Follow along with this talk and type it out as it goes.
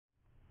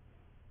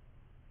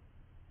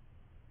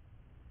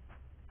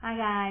Hi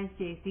guys,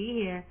 JC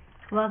here.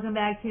 Welcome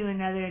back to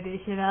another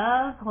edition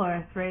of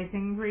Horse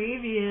Racing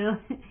Preview.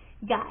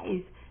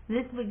 Guys,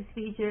 this week's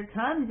feature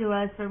comes to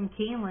us from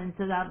Keeneland,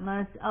 so that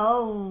must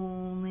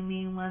only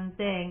mean one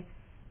thing.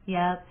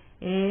 Yep,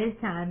 it is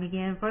time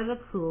again for the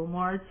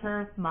Coolmore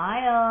Turf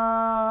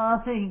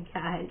Mile.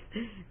 Guys,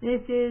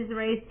 this is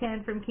race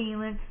 10 from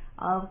Keeneland.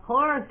 Of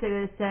course,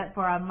 it is set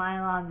for a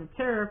mile on the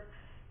turf.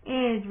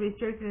 It is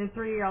restricted to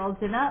 3-year-olds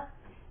and up,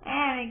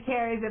 and it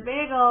carries a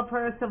big old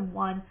purse of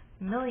 $1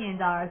 million.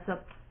 So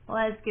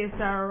let's get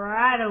started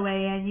right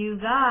away. And you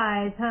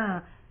guys,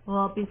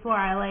 well, before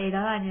I lay it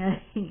on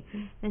you,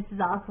 this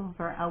is also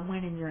for a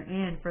win and you're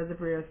in for the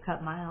Breeders'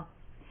 Cup Mile.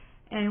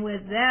 And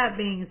with that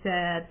being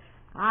said,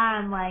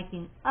 I'm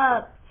liking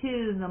Up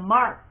to the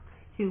Mark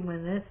to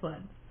win this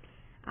one.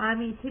 I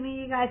mean, to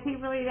me, you guys, he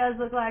really does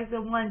look like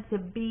the one to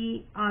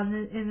beat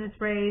in this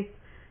race.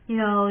 You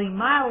know, he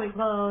mildly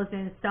closed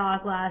in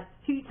stock last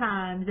 2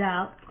 times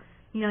out.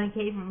 You know, he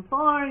came from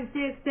 4 and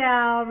 6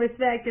 out,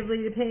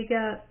 respectively, to pick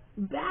up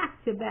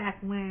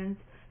back-to-back wins.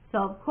 So,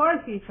 of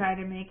course, he's trying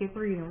to make it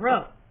 3 in a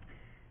row.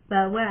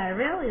 But what I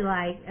really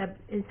like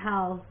is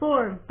how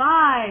 4 and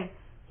 5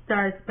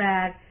 starts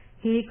back.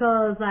 He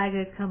goes like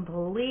a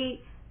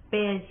complete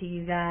banshee,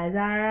 you guys,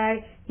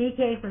 alright? He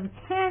came from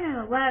 10 and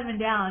 11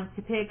 down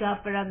to pick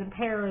up another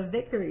pair of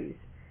victories,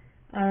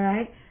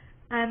 alright?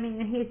 I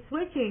mean, he's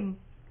switching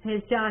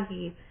his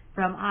jockey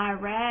from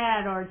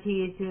Irad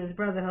Ortiz to his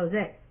brother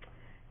Jose.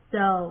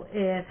 So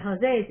if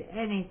Jose's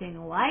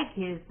anything like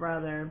his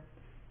brother,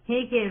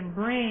 he can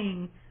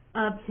bring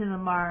Up to the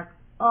Mark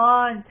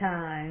on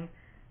time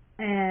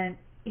and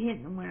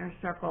hit the winner's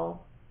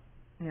circle,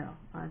 you know,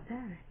 on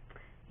Saturday.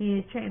 He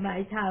is trained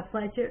by Todd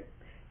Fletcher,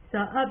 so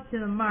Up to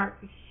the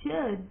Mark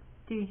should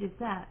do just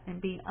that and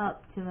be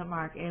up to the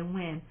mark and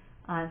win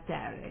on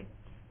Saturday.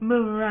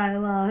 Moving right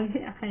along,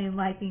 I am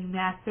liking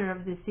Master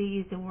of the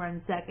Seas, and we're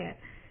in second.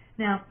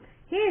 Now,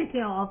 he's,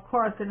 you know, of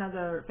course,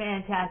 another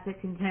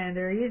fantastic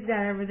contender. He's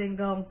got everything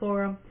going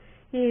for him.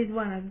 He's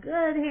won a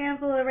good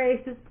handful of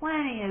races,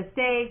 plenty of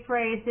stakes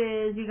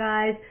races, you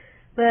guys,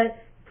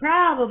 but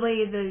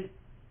probably the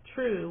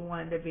true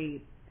one to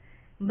beat.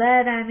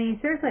 But, I mean,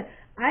 seriously,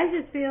 I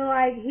just feel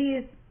like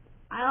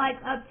I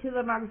like Up to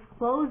the Mark's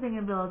closing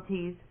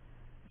abilities,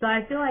 so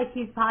I feel like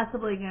he's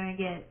possibly going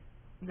to get,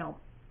 you know,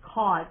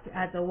 caught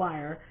at the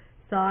wire.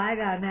 So I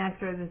got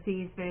Master of the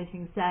Seas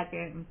finishing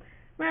second.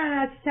 Round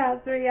out to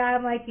top 3,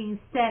 I'm liking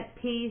Set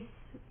Piece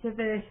to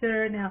finish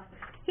third. Now,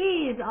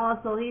 he's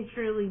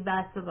truly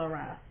best of the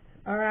rest.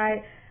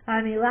 Alright?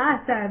 I mean,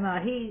 last time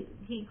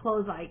he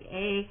closed like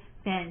a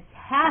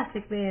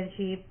fantastic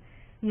banshee.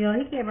 You know,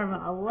 he came from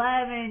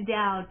 11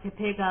 down to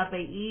pick up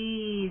an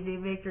easy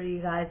victory,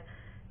 you guys.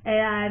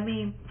 And I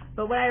mean,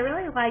 but what I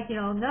really like, you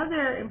know,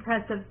 another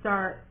impressive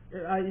start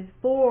is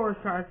 4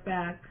 starts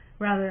back.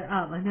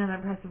 Another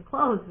impressive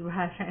close is what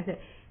I was trying to say.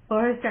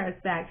 4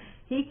 starts back.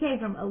 He came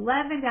from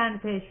 11 down to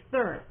finish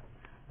third.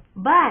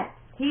 But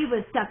he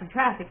was stuck in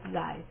traffic, you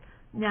guys.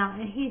 Now,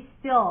 and he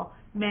still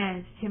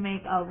managed to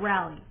make a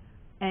rally.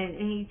 And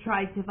he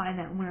tried to find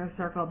that winner's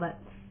circle. But,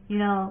 you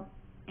know,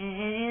 and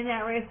in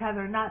that race, had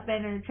there not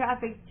been a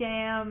traffic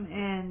jam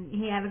and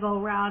he had to go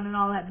around and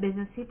all that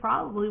business, he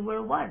probably would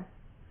have won.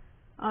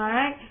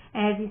 Alright?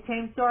 And the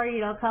same story,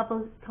 you know, a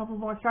couple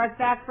more starts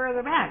back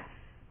further back.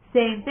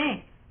 Same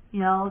thing.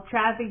 You know,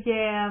 traffic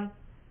jam,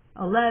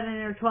 11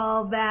 or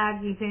 12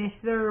 back, he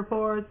finished 3rd or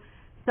 4th.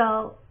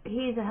 So,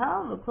 he's a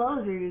hell of a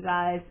closer, you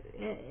guys,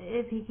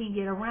 if he can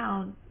get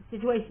around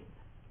situations.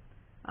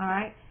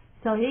 Alright?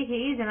 So,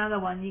 he's another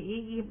one.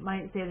 You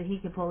might say that he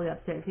can pull the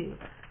upset, too.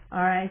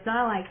 Alright? So,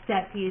 I like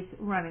Set Piece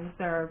running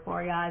 3rd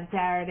for you on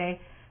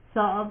Saturday. So,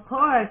 of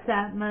course,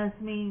 that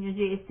must mean your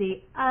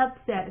GC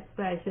upset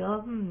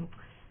special.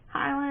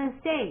 Harlan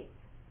Estate.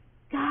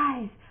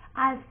 Guys,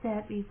 I've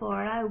said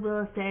before, and I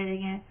will say it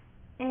again.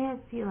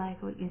 If you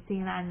like what you see,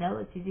 and I know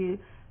what you do,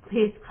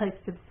 please click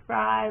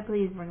subscribe.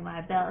 Please ring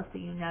my bell so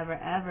you never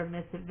ever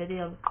miss a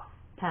video.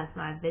 Pass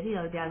my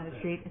video down the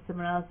street and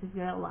someone else is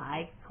going to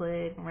like,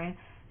 click, ring,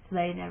 so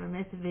they never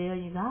miss a video.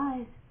 You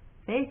guys,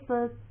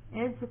 Facebook,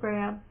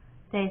 Instagram,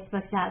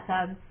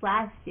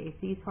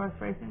 Facebook.com/JC's Horse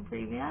Racing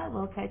Preview. I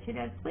will catch you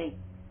next week.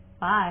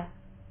 Bye.